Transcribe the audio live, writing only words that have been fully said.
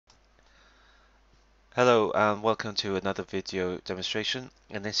Hello and welcome to another video demonstration.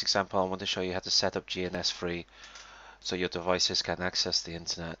 In this example I want to show you how to set up GNS3 so your devices can access the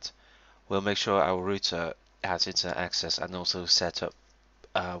internet. We'll make sure our router has internet access and also set up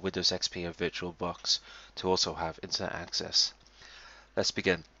Windows XP and VirtualBox to also have internet access. Let's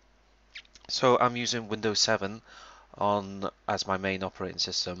begin. So I'm using Windows 7 as my main operating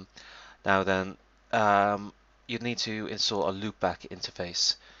system. Now then, you need to install a loopback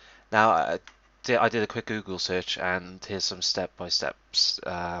interface. Now, I did a quick Google search, and here's some step-by-step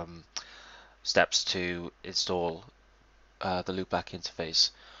steps to install the loopback interface.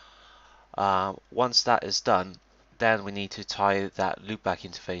 Once that is done, then we need to tie that loopback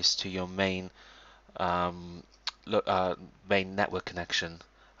interface to your um, main network connection,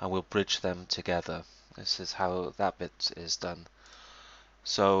 and we'll bridge them together. This is how that bit is done.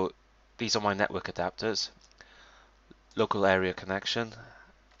 So these are my network adapters, local area connection,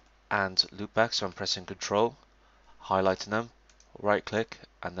 and loopback. So I'm pressing Control, highlighting them, right click,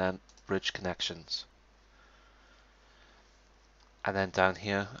 and then bridge connections. And then down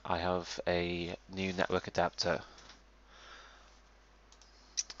here I have a new network adapter.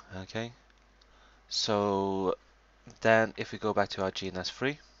 Okay, so then if we go back to our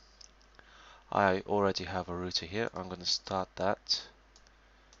GNS3, I already have a router here. I'm going to start that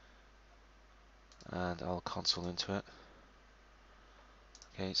and I'll console into it.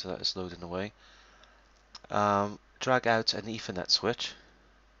 Okay, so that is loading away. Drag out an Ethernet switch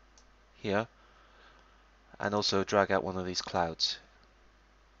here and also drag out one of these clouds,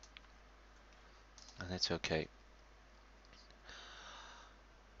 and it's okay.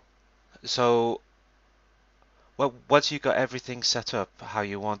 So well, once you've got everything set up how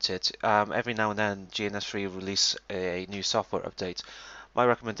you want it, every now and then GNS3 release a new software update. My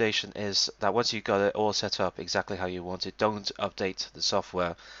recommendation is that once you've got it all set up exactly how you want it, don't update the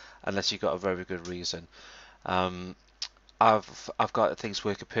software unless you've got a very good reason. Um, I've got things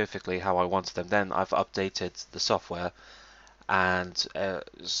working perfectly how I wanted them. Then I've updated the software, and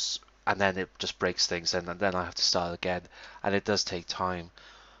then it just breaks things, and then I have to start again, and it does take time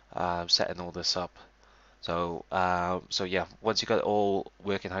setting all this up. So yeah, once you got it all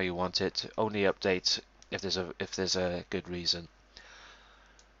working how you want it, only update if there's a good reason.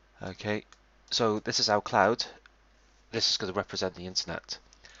 Okay, so this is our cloud. This is going to represent the internet.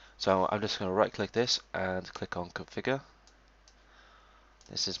 So I'm just going to right click this and click on configure.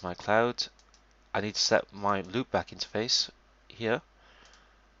 This is my cloud. I need to set my loopback interface here.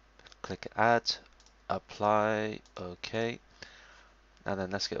 Click add, apply, okay, and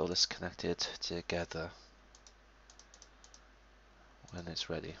then let's get all this connected together when it's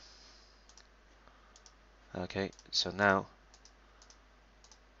ready. Okay, so now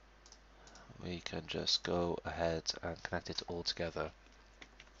we can just go ahead and connect it all together.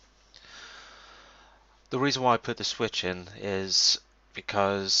 The reason why I put the switch in is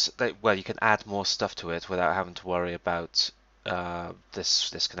because well, you can add more stuff to it without having to worry about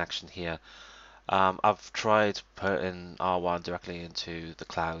this connection here. I've tried putting R1 directly into the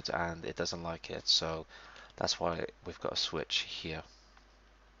cloud and it doesn't like it, so that's why we've got a switch here.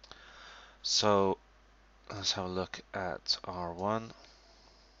 So let's have a look at R1.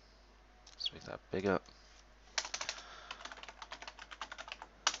 Let's make that bigger.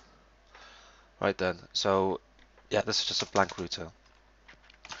 Right then, so yeah, this is just a blank router.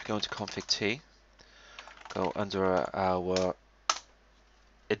 If we go into config T, go under our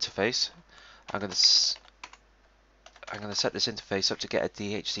interface, I'm going to set this interface up to get a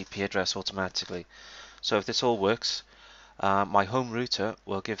DHCP address automatically. So if this all works, my home router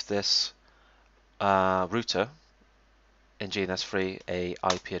will give this router in GNS3 a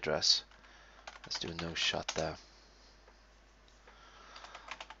IP address. Let's do a no shot there.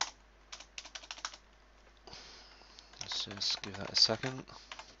 Let's just give that a second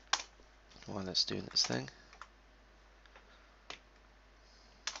while it's doing this thing.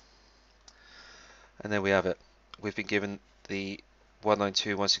 And there we have it. We've been given the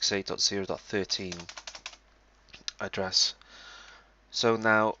 192.168.0.13 address. So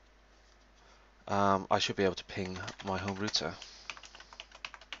now I should be able to ping my home router.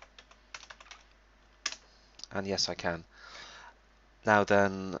 And yes, I can. Now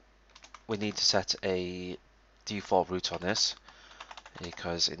then, we need to set a default route on this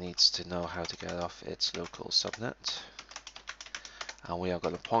because it needs to know how to get off its local subnet. And we are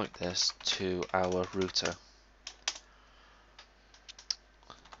going to point this to our router.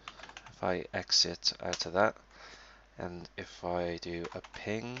 If I exit out of that, and if I do a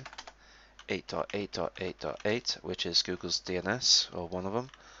ping 8.8.8.8, which is Google's DNS, or one of them,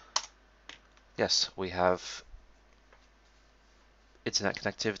 yes, we have internet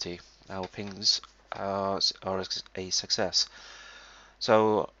connectivity. Our pings are a success.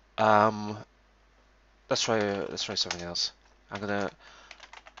 So let's try something else. I'm gonna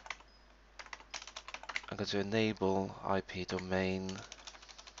to enable IP domain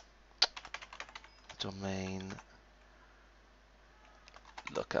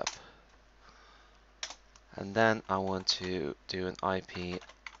lookup, and then I want to do an IP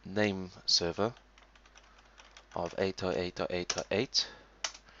name server of 8.8.8.8.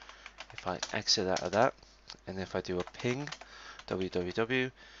 If I exit out of that, and if I do a ping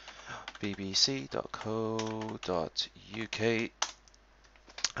www.bbc.co.uk,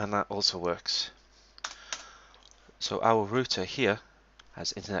 and that also works. So our router here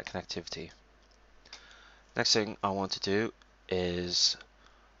has internet connectivity. Next thing I want to do is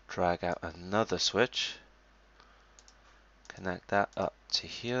drag out another switch, connect that up to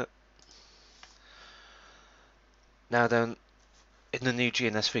here. Now then, in the new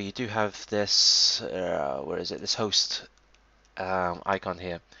GNS3 you do have this, where is it, this host icon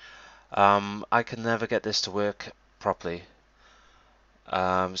here. I can never get this to work properly.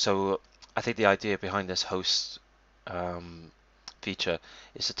 So I think the idea behind this host feature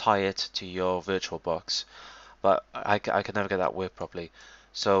is to tie it to your VirtualBox, but I can never get that to work properly.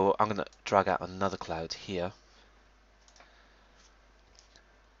 So I'm going to drag out another cloud here,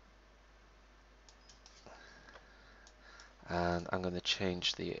 and I'm going to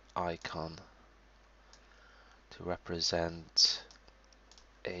change the icon to represent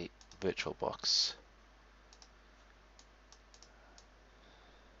a VirtualBox.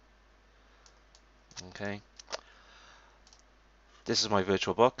 Okay, this is my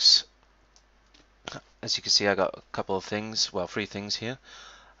VirtualBox. As you can see, I got a couple of things, well, three things here.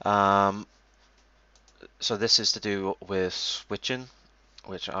 So this is to do with switching,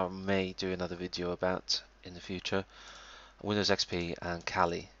 which I may do another video about in the future. Windows XP and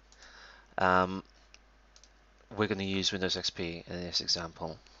Kali. We're going to use Windows XP in this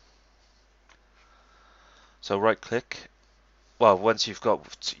example. So right click. Well, once you've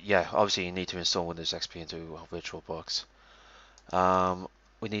got, yeah, obviously you need to install Windows XP into VirtualBox.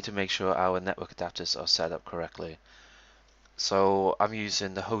 We need to make sure our network adapters are set up correctly. So I'm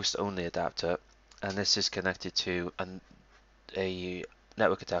using the host only adapter, and this is connected to a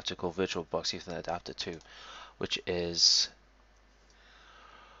network adapter called VirtualBox Ethernet Adapter 2, which is,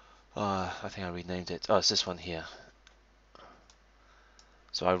 I think I renamed it. Oh, it's this one here.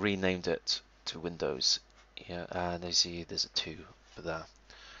 So I renamed it to Windows here, and you see there's a 2 for that.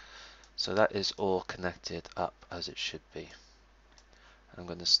 So that is all connected up as it should be. I'm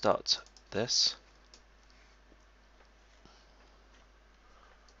going to start this.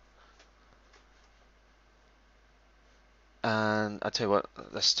 And I tell you what,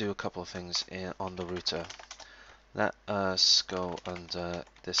 let's do a couple of things on the router. Let us go under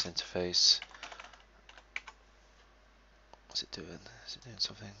this interface. What's it doing? Is it doing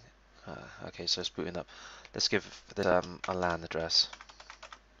something? Okay, so it's booting up. Let's give this a LAN address.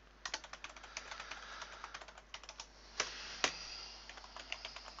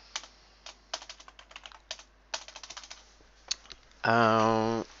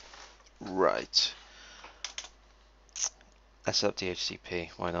 Right. Let's set up dhcp.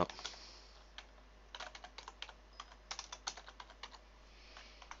 Why not?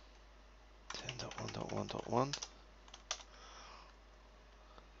 .1.1.1.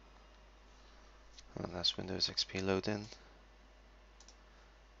 And that's Windows XP loading.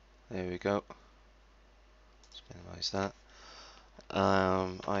 There we go. Let's minimize that.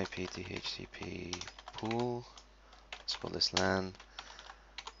 IP dhcp pool. Let's call this LAN.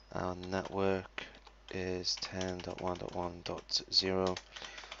 Our network is 10.1.1.0,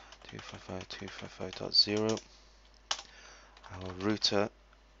 255.255.0. Our router,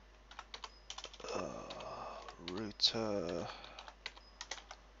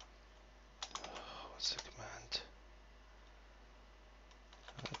 what's the command?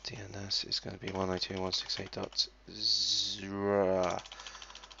 DNS is going to be 192.168.0.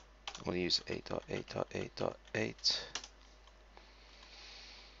 I'm going to use 8.8.8.8.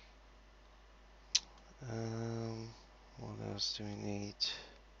 What else do we need?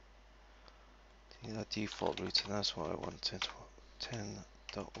 We need a default router, that's what I wanted.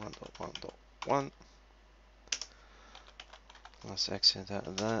 10.1.1.1. Let's exit out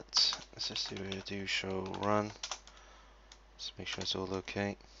of that. Let's just do a do show run. Let's make sure it's all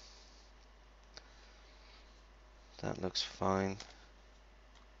okay. That looks fine.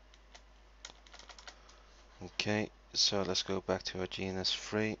 Okay, so let's go back to our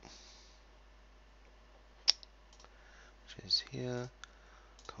GNS3, which is here.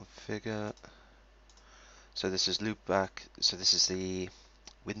 Configure. So this is loopback. So this is the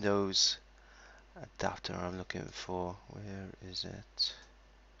Windows adapter I'm looking for. Where is it?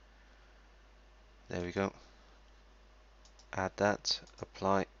 There we go. Add that,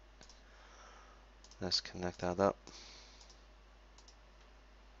 apply. Let's connect that up.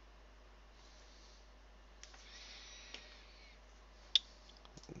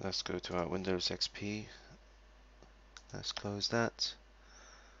 Let's go to our Windows XP. Let's close that.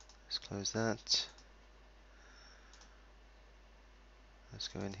 Let's close that. Let's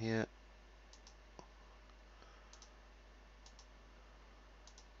go in here.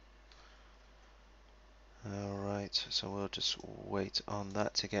 Alright, so we'll just wait on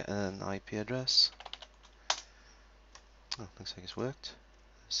that to get an IP address. Oh, looks like it's worked.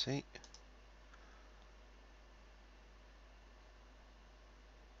 Let's see.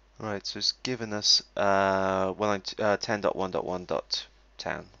 Alright, so it's given us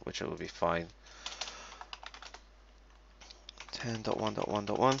 10.1.1.10, which will be fine.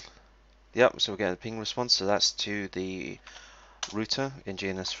 10.1.1.1. Yep, so we're getting a ping response, so that's to the router in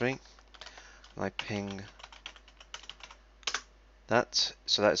GNS3. I ping that,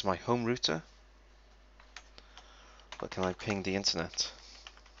 so that is my home router. But can I ping the internet?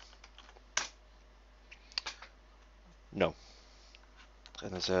 No.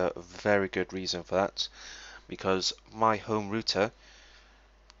 And there's a very good reason for that, because my home router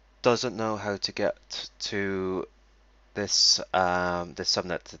doesn't know how to get to this this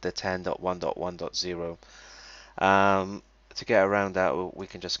subnet, the 10.1.1.0. To get around that, we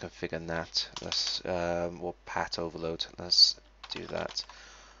can just configure NAT. Let's or pat overload. Let's do that.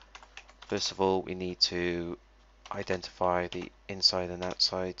 First of all, we need to identify the inside and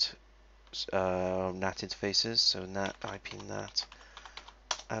outside NAT interfaces. So NAT, IP NAT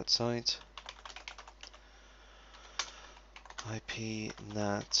outside, IP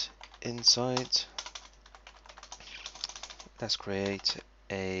NAT inside. Let's create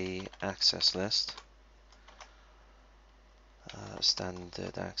a access list.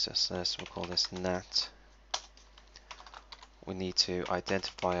 Standard access list. We'll call this NAT. We need to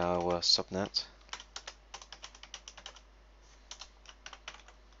identify our subnet.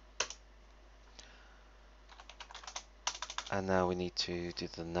 And now we need to do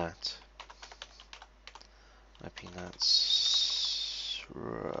the NAT. IP NAT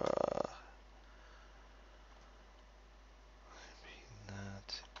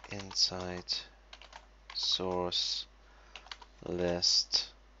inside source list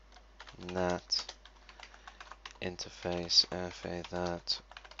NAT interface FA that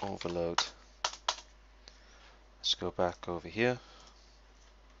overload. Let's go back over here,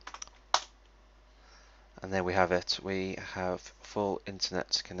 and there we have it. We have full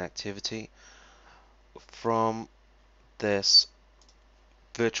internet connectivity from this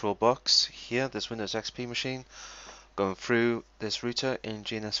virtual box here, this Windows XP machine, going through this router in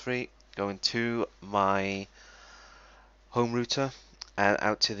GNS3, going to my home router and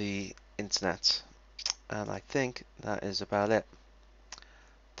out to the internet. And I think that is about it.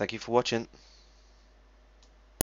 Thank you for watching.